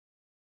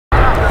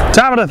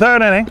Top of the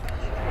third inning.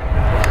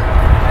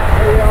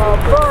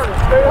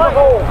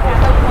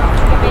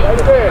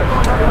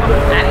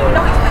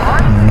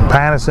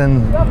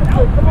 Patterson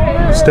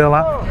still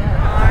up.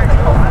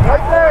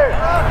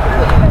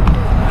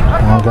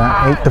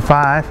 Got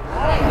 8-5.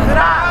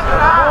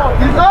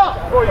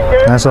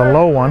 That's a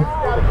low one.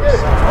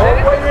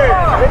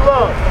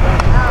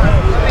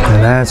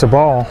 And that's a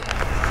ball.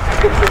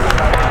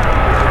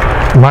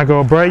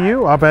 Michael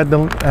Abreu up at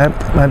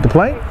the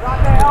plate.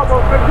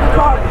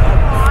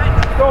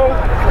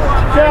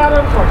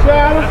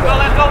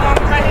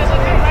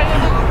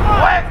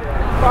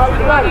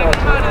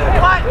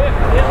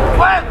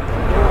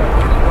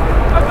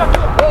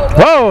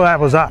 Whoa, that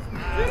was up.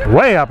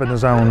 Way up in the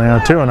zone there,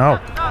 2-0.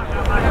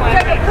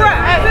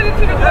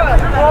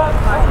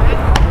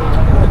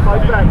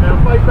 Fight back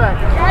now, fight back.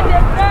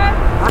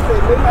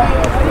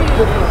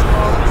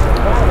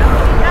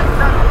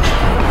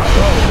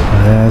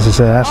 As I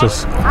said,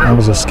 that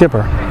was a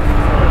skipper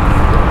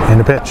in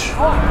the pitch.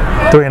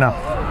 3-0.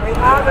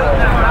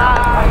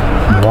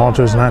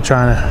 Walter's not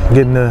trying to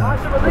get into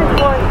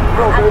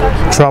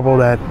trouble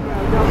that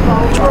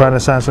his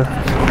predecessor,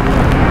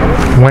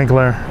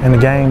 Winkler, in the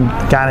game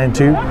got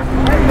into.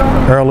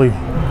 Early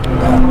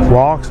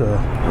walks or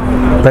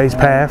base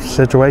path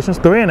situations.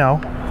 3-0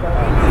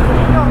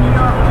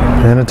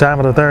 in the top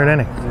of the third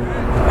inning.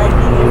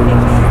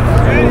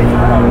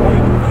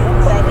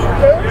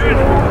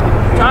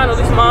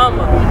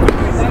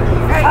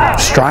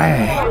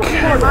 Strike.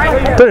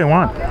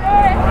 3-1.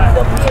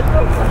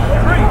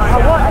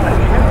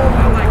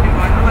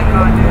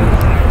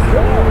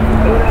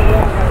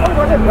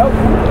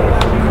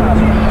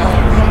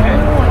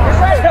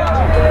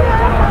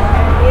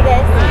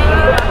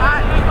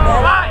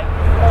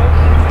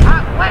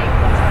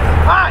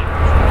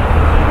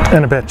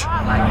 And a pitch.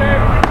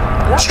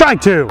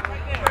 Strike 2.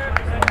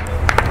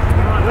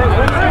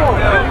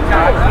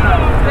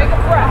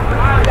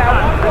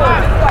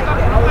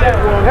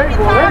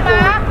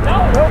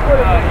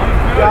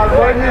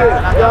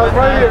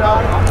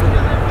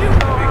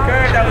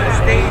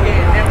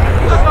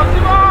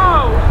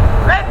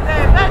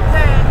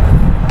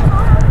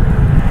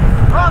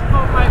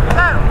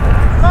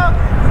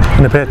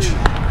 And the pitch.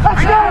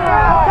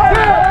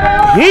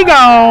 He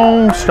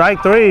gone.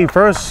 Strike 3.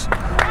 First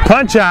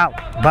punch out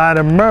by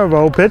the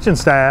Mervo pitching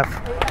staff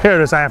here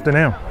this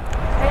afternoon. I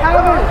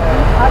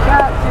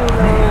got you,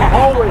 man.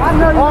 Always. I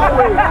know you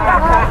always.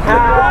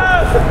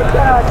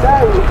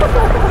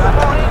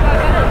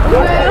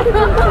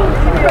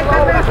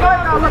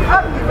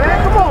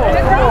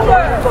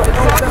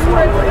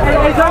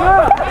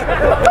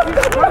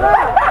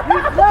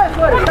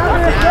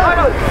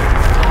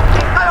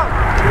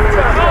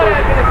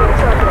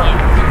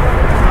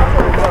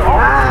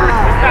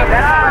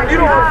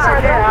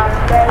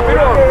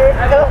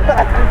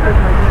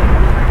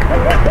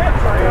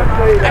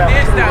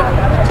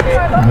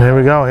 Here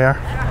we go here.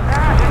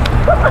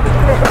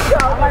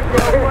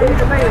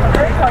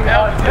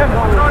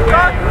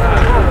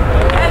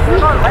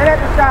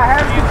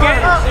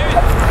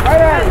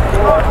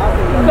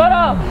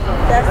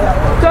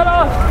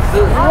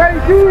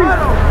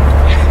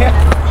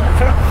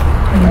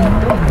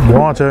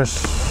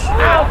 Walters,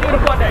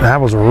 that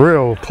was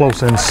real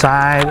close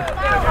inside,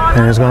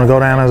 and it's going to go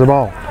down as a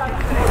ball.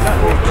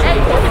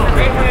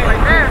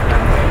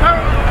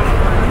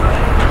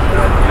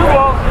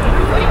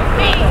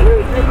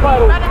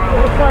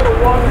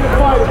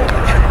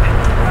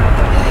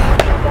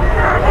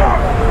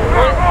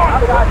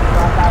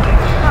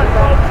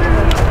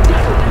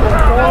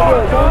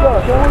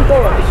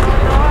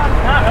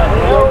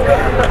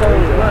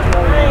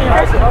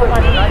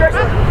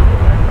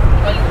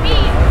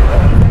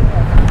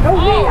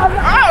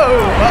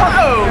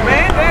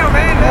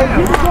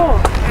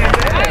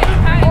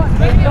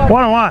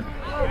 One on one.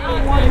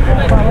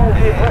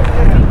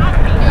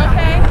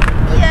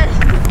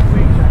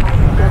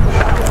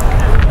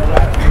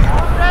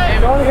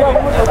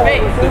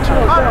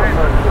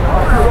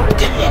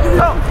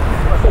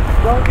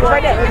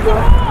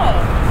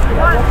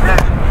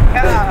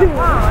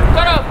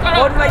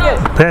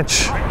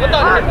 Pitch.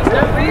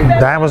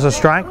 That was a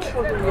strike.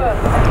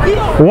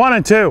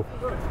 1-2.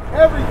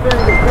 Everything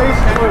is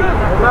basically, no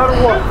matter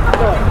what.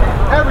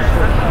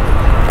 Everything.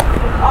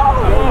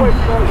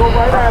 Go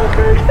right at it,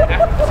 baby.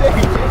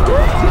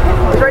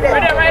 Right there,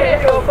 right here.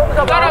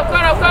 Cut up.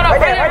 Right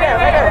there.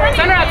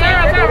 Turn around,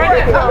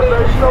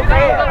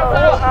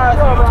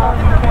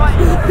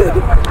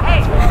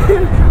 Hey.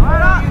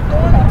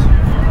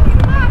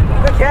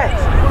 Good catch.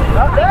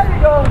 There you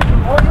go.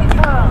 All your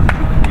time.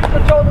 You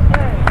control the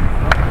game.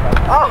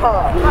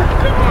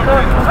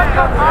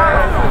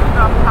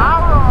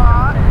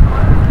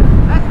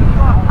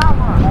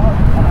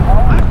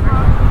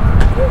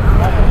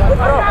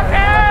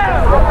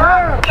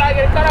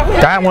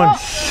 That one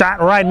shot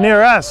right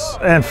near us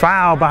and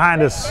foul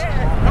behind us.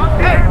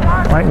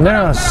 Right near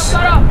us.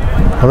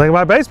 The thing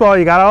about baseball,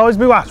 you gotta always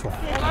be watchful.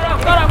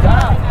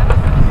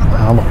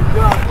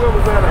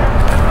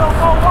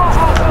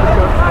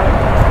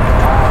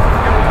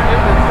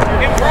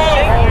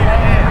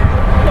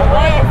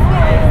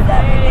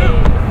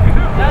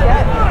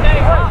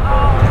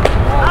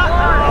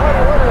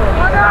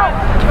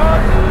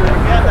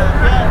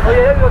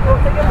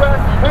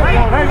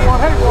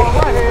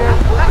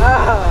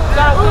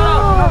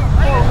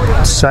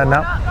 setting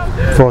up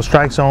for a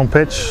strike zone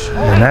pitch,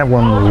 and that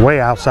one was way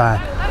outside.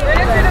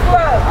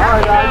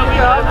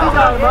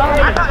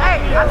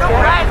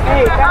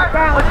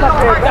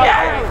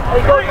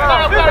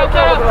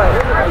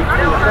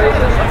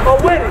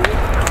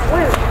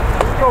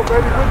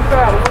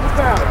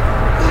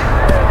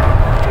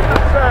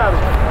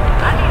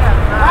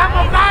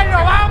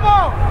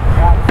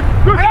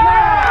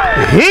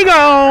 He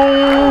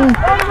gone!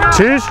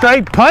 2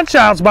 straight punch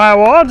outs by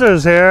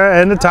Walters here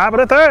in the top of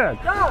the 3rd.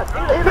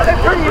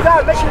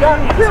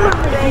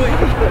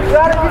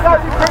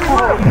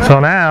 So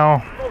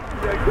now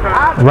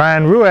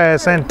Ryan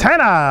Ruiz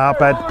Santana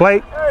up at the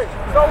plate.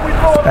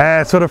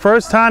 So the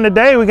first time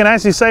today we can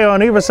actually say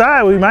on either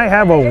side we might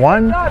have a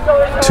 1,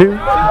 2,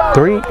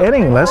 3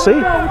 inning. Let's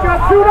see.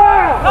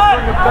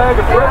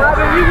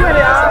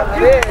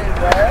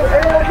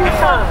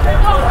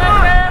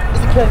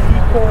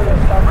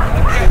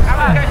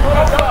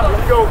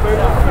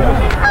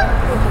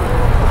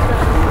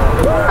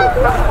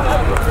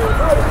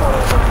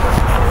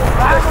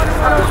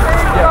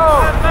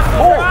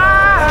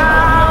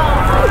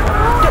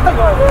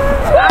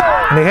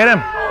 And he hit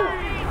him.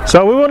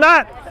 So we will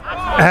not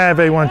have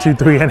a 1, 2,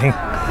 3 inning,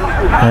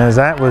 as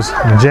that was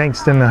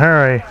jinxed in a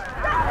hurry.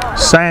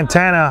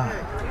 Santana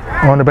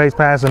on the base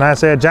pass, and I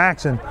said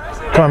Jackson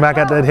coming back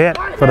at that hit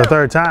for the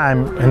 3rd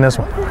time in this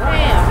one.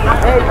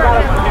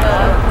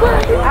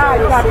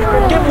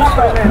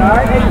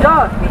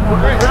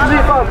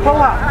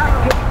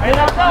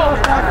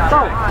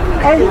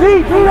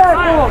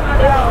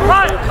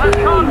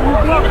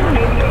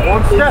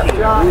 One step,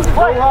 John.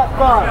 Full hot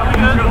five.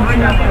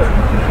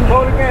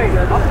 Hold the game.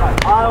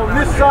 Eye on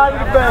this side of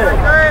the bag.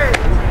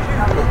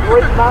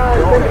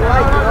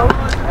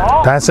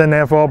 That's in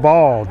there for a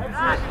ball.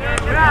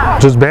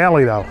 Just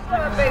barely though.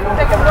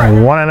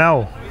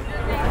 1-0.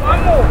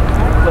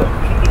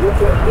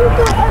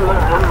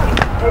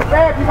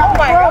 Oh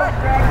my God.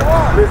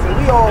 Listen,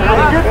 we all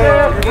get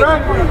there.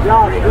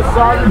 John, this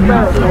side of the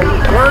bag.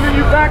 Turning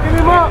you backing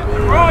him up.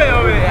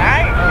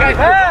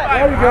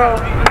 There you go.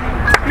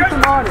 Keep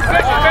him on it.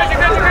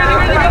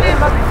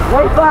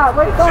 Wait 5,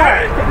 wait 5.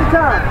 Take your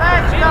time.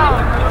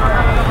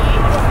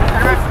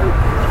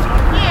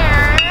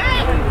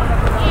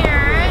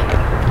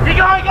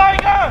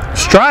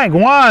 Strike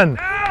 1.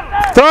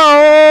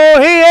 Throw.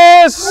 He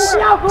is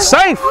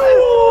safe.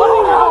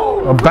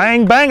 A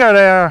bang banger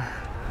there.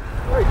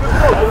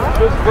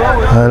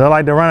 It looked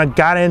like the runner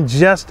got in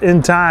just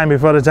in time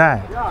before the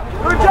tag. Good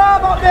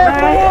job up there,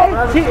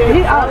 fool.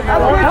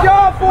 Good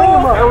job, fool.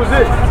 That was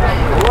it.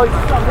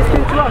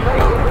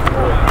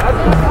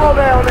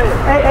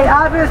 Hey,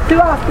 Ivan,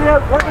 2 outs there.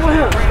 Working with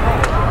him.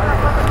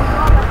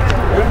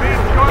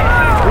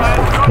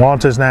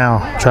 Walters now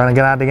trying to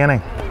get out the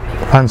inning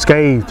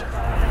unscathed.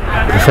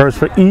 The first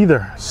for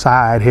either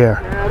side here.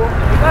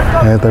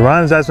 And the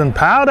runs that's been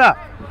piled up,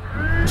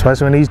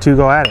 especially when these two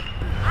go at it.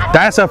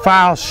 That's a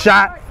foul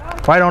shot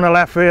right on the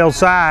left field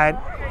side.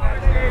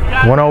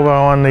 Went over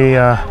on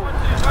the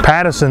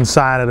Patterson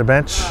side of the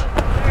bench.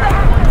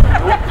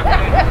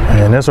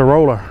 And it's a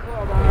roller.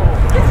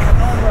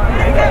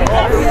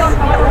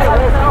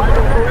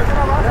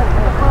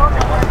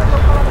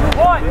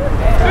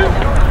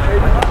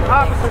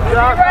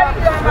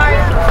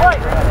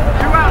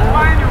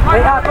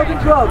 Hey, take a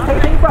drug.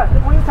 Take a breath.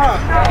 Take 1 time.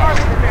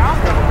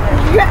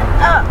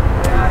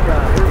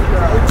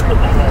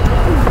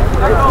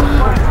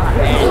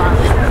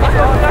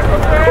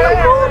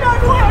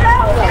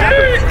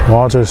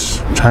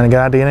 Walters trying to get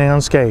out the inning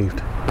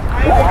unscathed.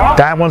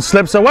 That one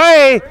slips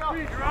away,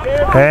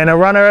 and the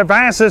runner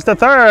advances to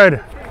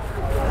 3rd.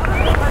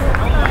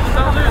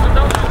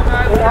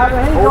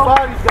 Whole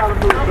body's got to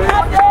move, baby.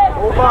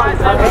 Whole body's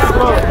got to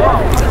move.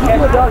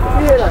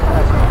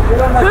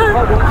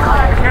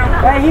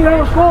 Hey, he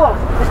don't score.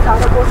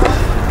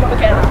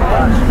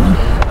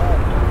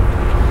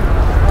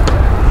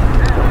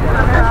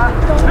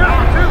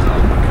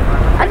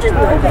 I just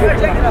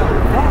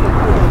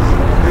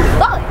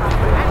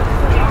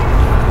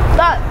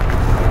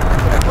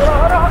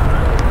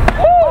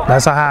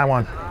That's a high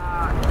one.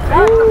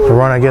 The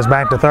runner gets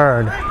back to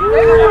 3rd.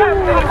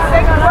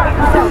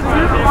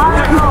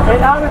 Hey,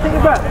 now we're taking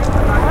a breath.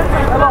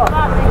 Come on.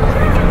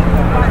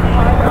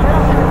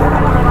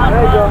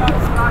 There you go.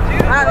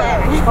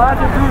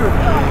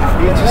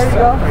 There you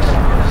go.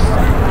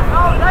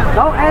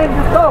 Don't aim,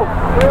 just go.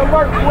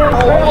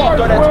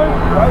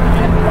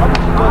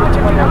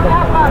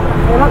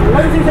 Let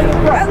me see you take a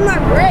breath. That's not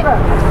great.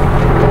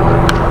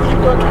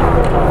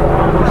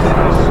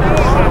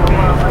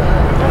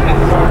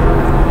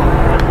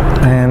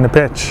 And the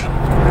pitch.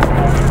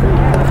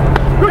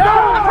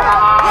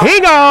 He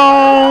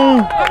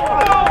gone!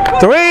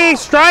 3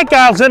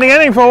 strikeouts in the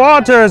inning for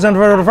Walters, and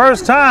for the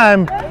first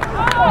time,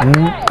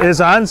 it's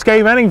an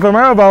unscathed inning for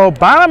Mervo.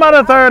 Bottom of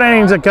the 3rd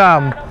inning to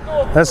come.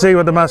 Let's see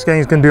what the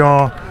Mustangs can do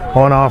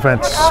on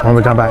offense when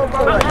we come back.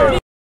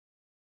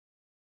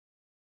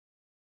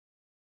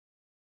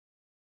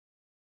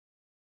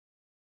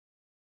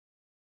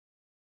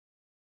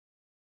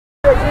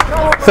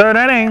 3rd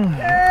inning.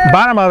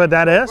 bottom of it,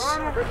 that is.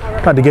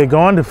 About to get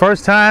going. The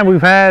first time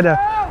we've had an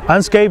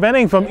unscathed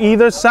inning from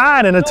either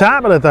side in the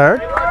top of the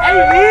third.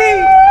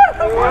 And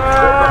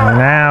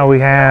now we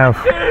have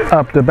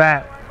up to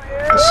bat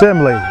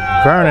Sibley,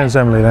 Vernon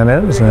Sibley, that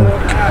is. And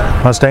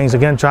Mustangs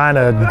again trying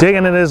to dig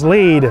into this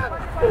lead.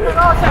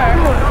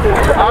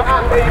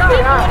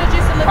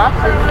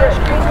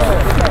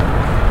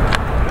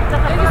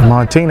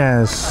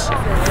 Martinez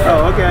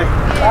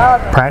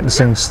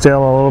practicing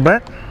still a little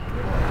bit.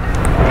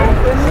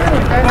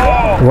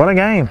 What a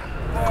game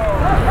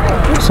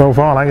so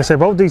far. Like I said,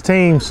 both these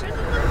teams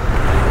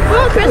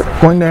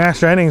won the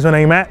extra innings when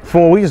they met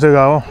 4 weeks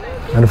ago,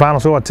 and the final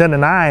score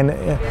 10-9.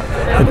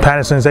 And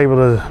Patterson's able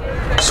to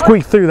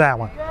squeak through that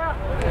one.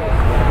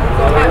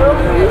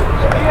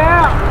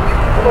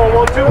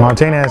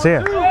 Martinez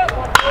here.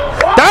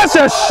 That's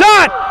a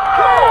shot!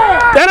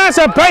 Then that's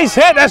a base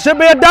hit. That should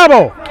be a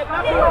double.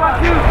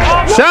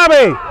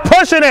 Shelby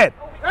pushing it,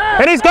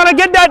 and he's going to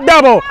get that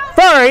double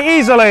very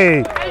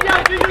easily.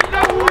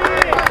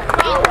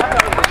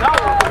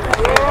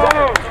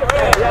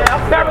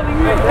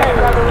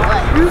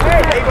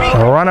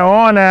 A runner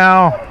on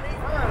now,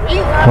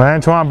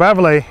 Antoine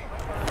Beverly,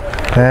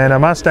 and the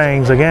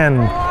Mustangs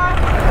again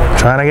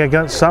trying to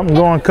get something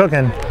going,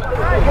 cooking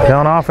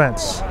on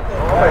offense.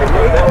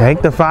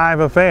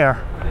 8-5 affair.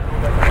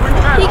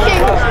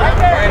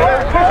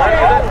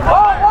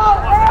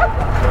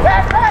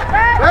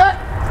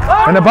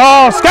 And the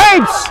ball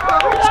escapes.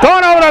 It's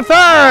going over the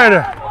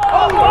third.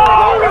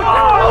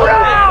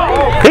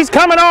 He's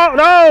coming off.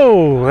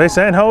 No, they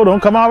said, no,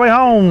 don't come all the way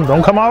home.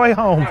 Don't come all the way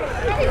home.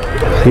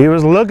 He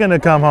was looking to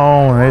come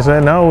home. They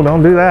said, no,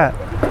 don't do that.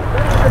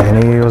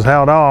 And he was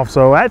held off.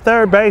 So at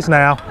third base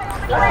now,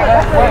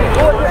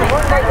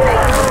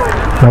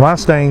 the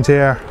Mustangs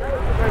here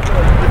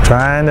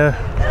trying to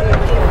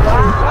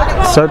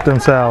assert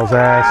themselves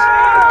as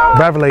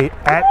Beverly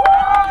at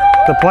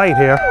the plate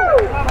here.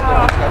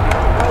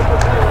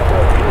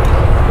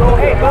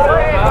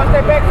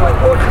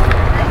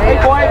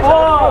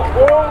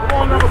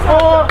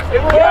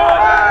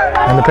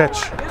 And the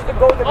pitch.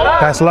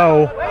 That's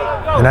low,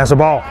 and that's a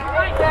ball.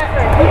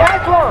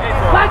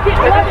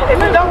 If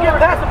you don't get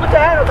past it, put your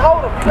hand up,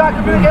 hold him. You got to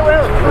communicate with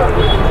him.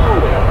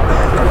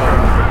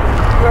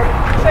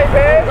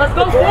 Let's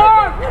go,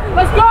 Ford!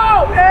 Let's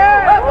go!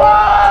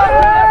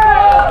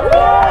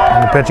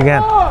 And the pitch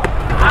again.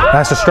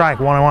 That's a strike,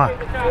 1-1.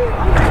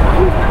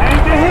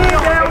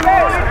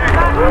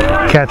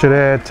 Catcher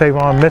there,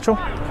 Tavon Mitchell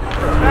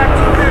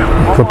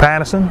for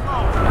Patterson.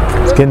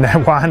 He's getting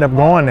that wind up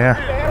going there.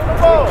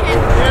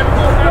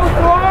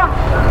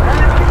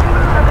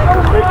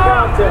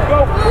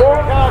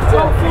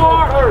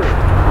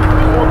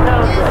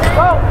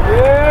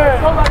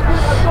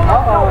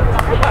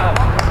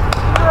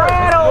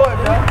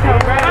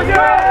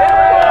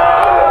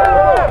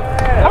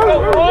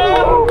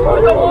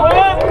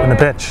 And the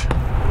pitch.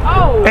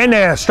 In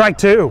there, strike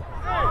 2.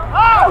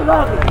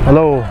 A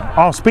little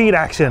off-speed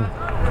action.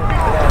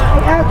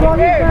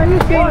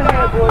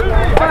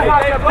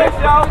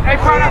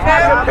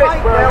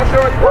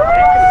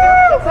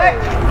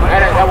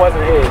 That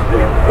wasn't his.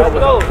 Let's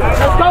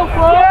go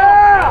for it!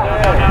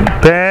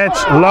 Pitch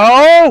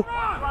low.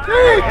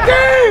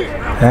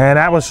 And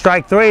that was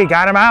strike 3.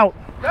 Got him out.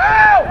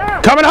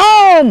 Coming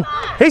home.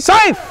 He's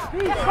safe.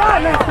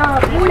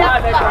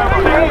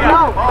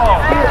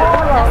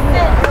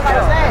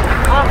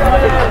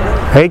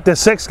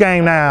 8-6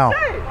 game now.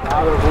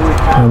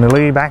 And the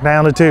lead back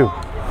down to 2.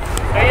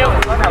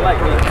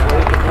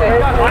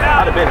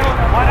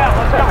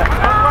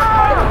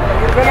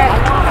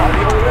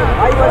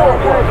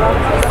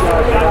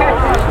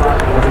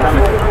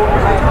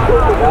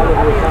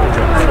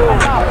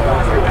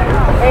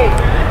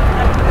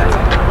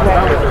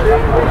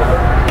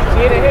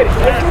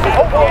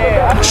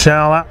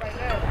 Shell up.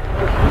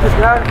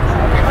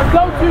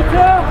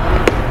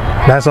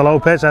 That's a low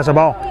pitch. That's a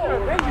ball.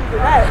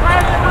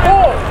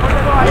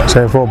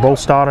 So for both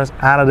starters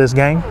out of this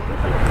game.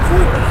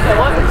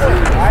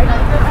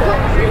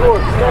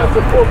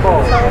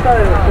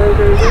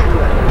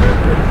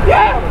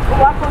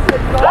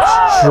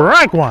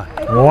 Strike 1.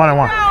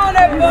 1-1.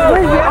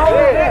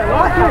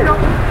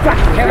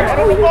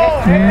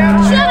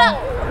 Shut up!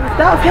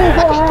 I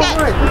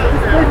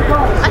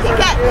can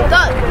catch.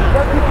 Go.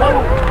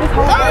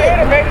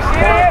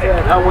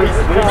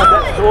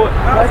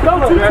 Let's go,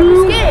 Tutu.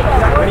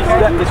 When he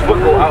let this foot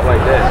go out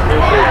like that.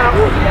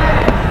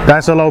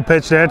 That's a low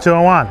pitch there,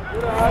 2-1.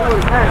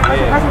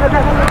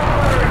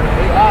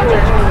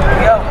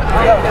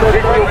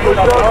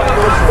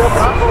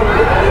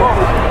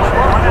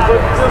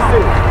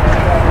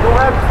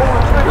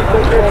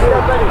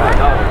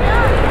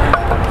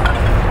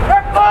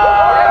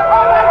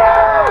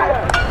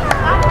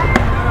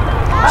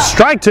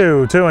 Strike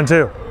 2,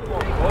 2-2.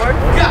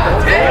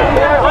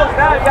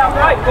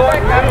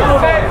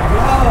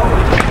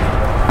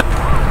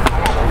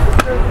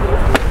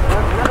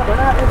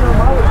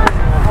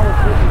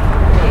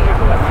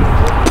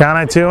 Count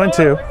at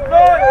 2-2.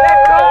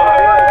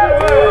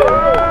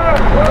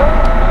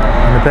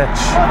 And the pitch.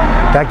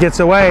 That gets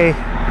away.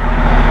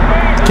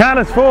 Count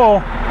is full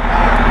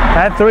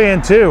at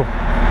 3-2.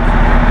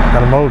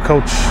 Got a mode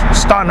coach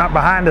starting up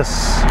behind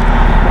us.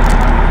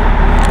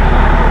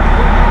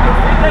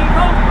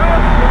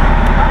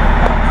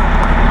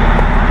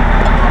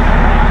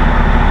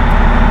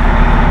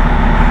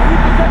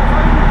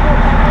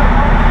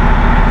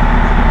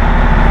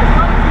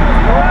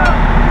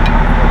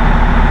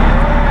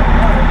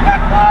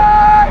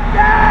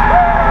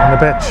 On the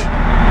pitch.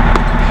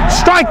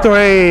 Strike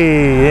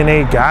 3, and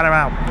he got him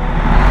out.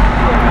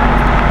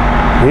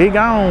 He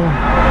gone.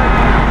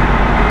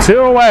 2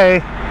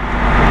 away.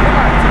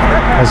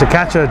 As the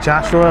catcher,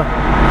 Joshua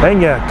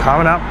Benya,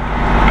 coming up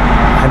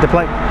at the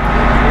plate.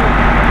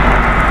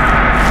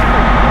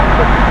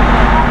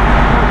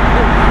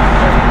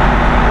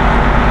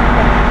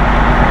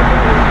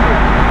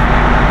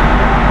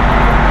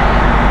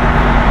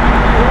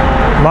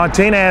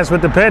 Martinez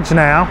with the pitch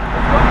now.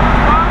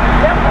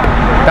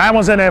 That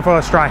one's in there for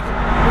a strike.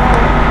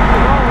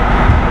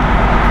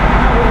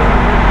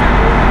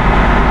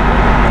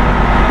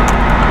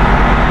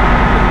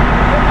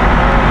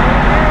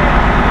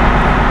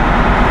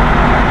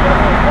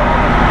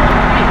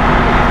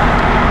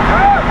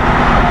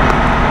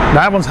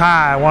 That one's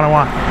high,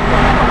 1-1.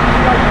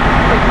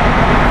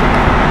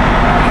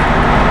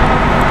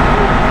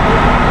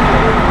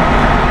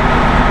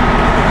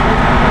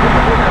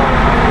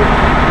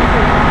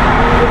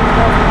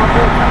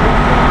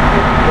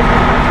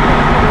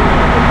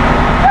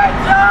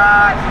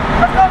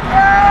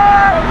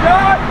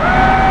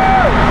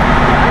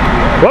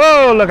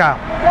 Whoa, look out.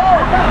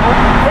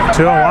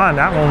 2-1,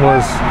 that one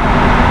was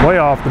way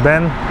off the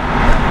bend.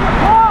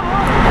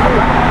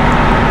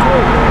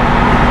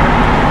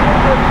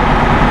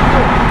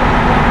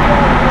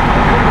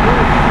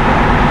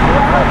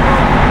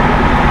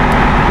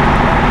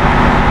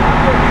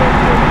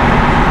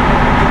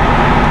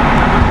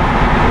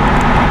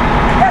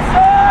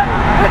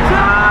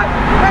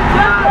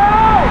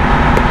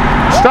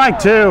 Strike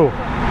 2.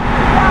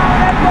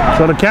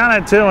 So the count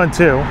at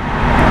 2-2.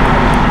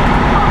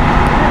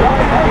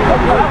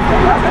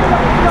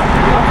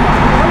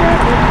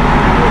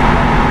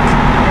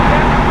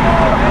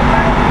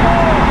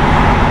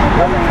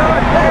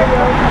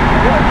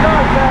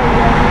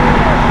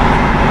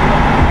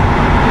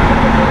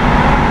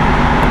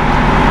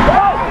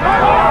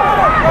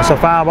 That's a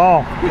foul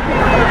ball.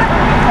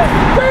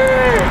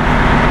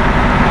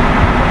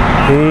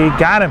 He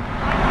got him.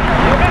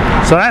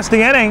 So that's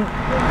the inning.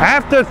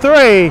 After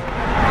 3,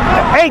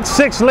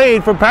 8-6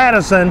 lead for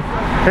Patterson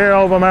here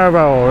over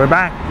Mervo. We're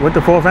back with the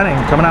 4th inning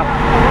coming up.